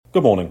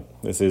Good morning.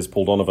 This is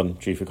Paul Donovan,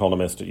 Chief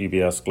Economist at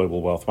UBS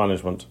Global Wealth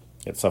Management.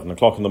 It's 7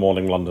 o'clock in the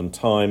morning London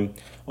time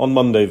on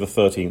Monday the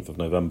 13th of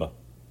November.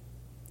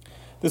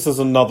 This is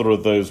another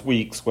of those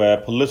weeks where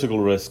political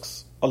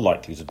risks are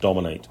likely to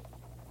dominate.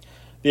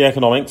 The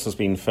economics has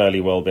been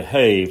fairly well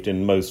behaved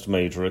in most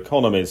major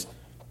economies.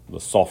 The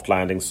soft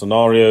landing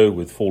scenario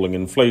with falling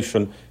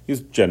inflation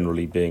is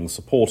generally being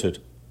supported.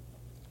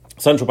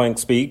 Central bank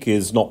speak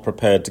is not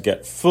prepared to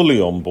get fully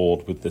on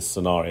board with this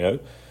scenario,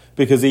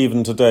 because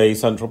even today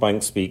central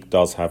bank speak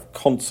does have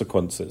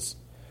consequences.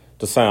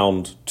 To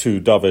sound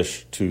too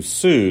dovish too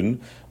soon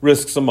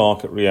risks a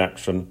market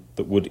reaction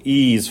that would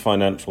ease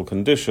financial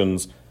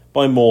conditions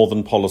by more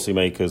than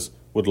policymakers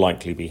would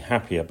likely be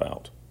happy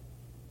about.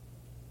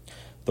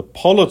 The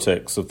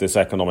politics of this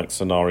economic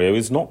scenario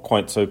is not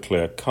quite so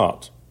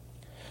clear-cut.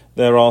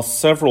 There are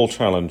several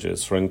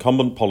challenges for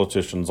incumbent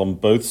politicians on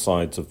both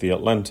sides of the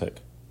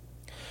Atlantic.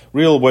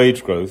 Real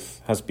wage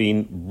growth has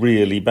been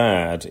really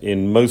bad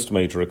in most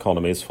major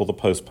economies for the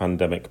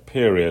post-pandemic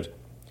period.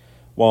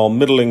 While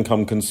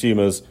middle-income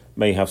consumers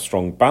may have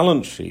strong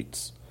balance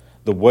sheets,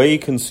 the way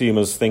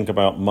consumers think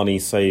about money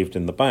saved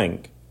in the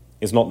bank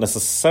is not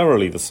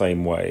necessarily the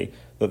same way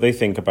that they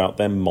think about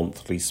their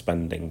monthly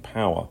spending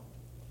power.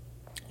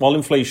 While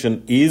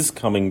inflation is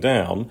coming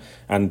down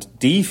and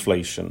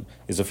deflation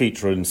is a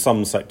feature in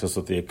some sectors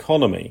of the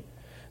economy,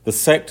 the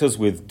sectors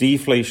with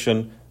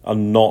deflation are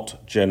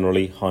not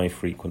generally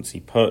high-frequency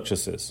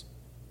purchases.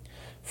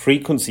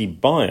 Frequency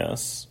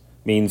bias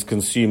means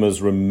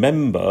consumers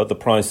remember the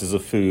prices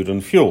of food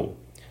and fuel,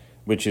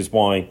 which is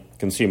why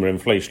consumer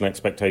inflation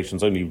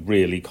expectations only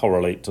really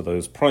correlate to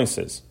those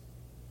prices.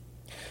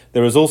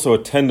 There is also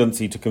a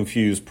tendency to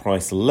confuse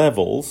price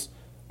levels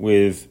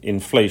with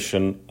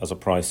inflation as a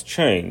price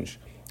change,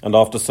 and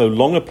after so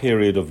long a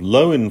period of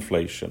low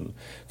inflation,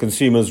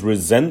 consumers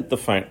resent the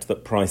fact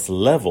that price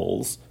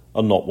levels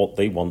are not what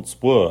they once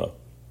were.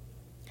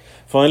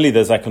 Finally,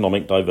 there's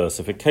economic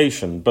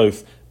diversification,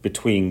 both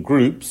between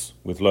groups,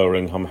 with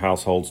lower-income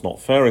households not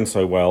faring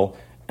so well,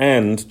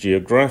 and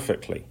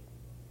geographically.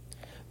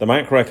 The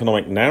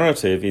macroeconomic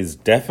narrative is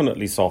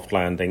definitely soft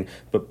landing,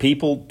 but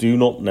people do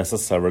not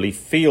necessarily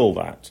feel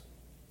that.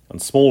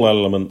 And small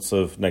elements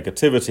of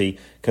negativity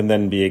can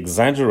then be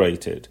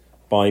exaggerated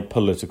by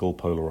political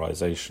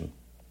polarization.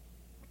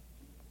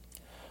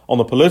 On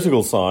the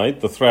political side,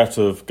 the threat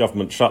of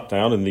government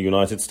shutdown in the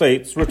United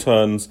States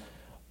returns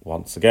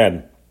once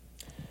again.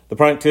 The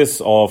practice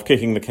of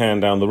kicking the can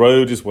down the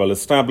road is well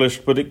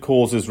established, but it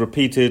causes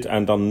repeated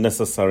and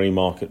unnecessary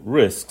market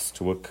risks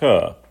to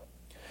occur.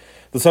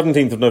 The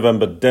 17th of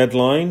November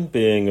deadline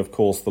being, of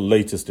course, the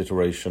latest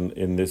iteration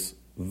in this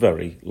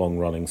very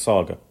long-running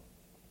saga.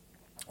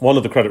 One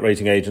of the credit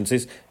rating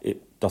agencies,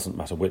 it doesn't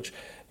matter which,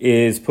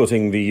 is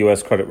putting the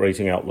US credit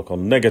rating outlook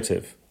on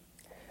negative.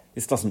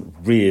 This doesn't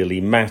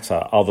really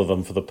matter other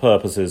than for the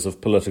purposes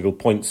of political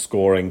point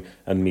scoring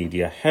and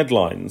media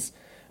headlines,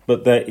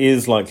 but there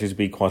is likely to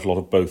be quite a lot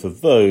of both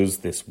of those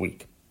this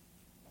week.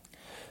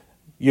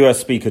 US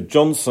Speaker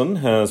Johnson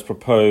has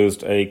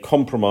proposed a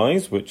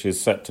compromise which is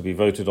set to be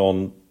voted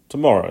on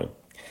tomorrow.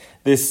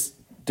 This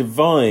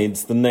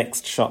divides the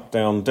next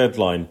shutdown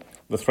deadline,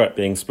 the threat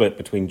being split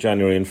between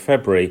January and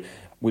February,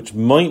 which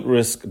might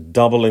risk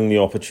doubling the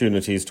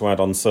opportunities to add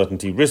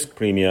uncertainty risk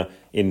premia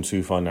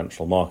into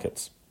financial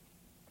markets.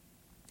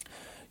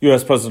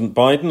 US President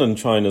Biden and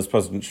China's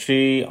President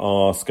Xi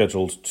are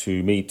scheduled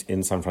to meet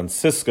in San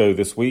Francisco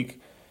this week.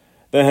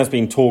 There has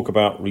been talk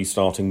about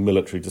restarting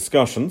military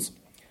discussions.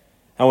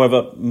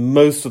 However,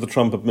 most of the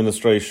Trump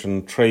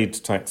administration trade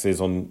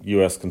taxes on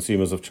US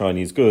consumers of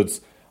Chinese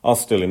goods are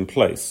still in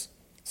place,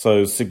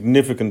 so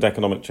significant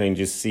economic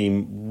changes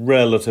seem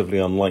relatively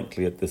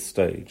unlikely at this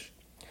stage.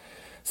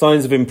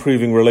 Signs of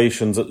improving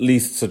relations at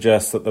least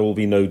suggest that there will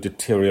be no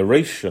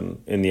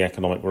deterioration in the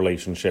economic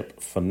relationship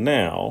for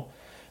now.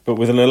 But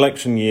with an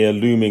election year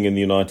looming in the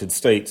United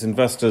States,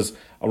 investors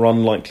are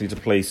unlikely to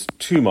place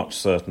too much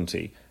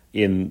certainty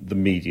in the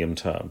medium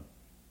term.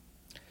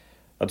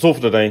 That's all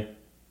for today.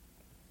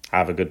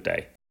 Have a good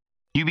day.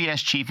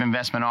 UBS Chief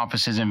Investment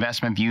Office's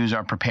investment views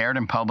are prepared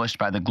and published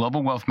by the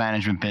global wealth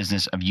management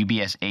business of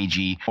UBS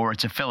AG or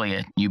its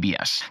affiliate,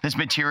 UBS. This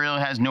material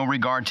has no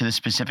regard to the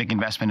specific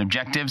investment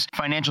objectives,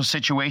 financial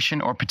situation,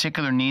 or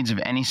particular needs of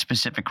any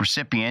specific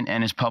recipient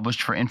and is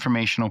published for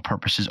informational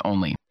purposes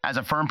only. As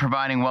a firm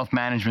providing wealth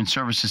management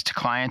services to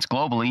clients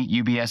globally,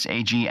 UBS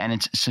AG and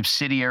its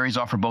subsidiaries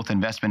offer both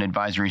investment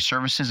advisory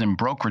services and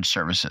brokerage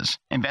services.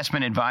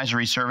 Investment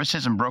advisory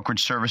services and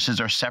brokerage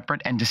services are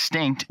separate and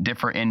distinct,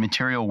 differ in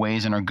material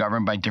ways, and are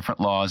governed by different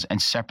laws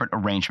and separate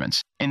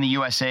arrangements. In the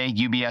USA,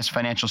 UBS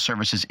Financial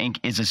Services Inc.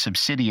 is a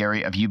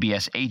subsidiary of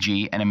UBS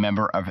AG and a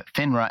member of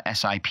FINRA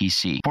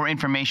SIPC. For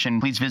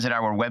information, please visit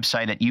our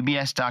website at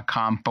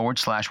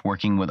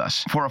ubs.com/working with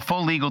us. For a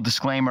full legal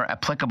disclaimer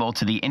applicable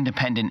to the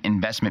independent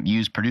investment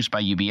views produced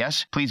by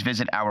UBS, please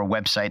visit our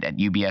website at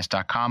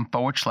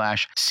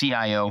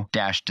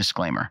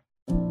ubs.com/CIO-disclaimer.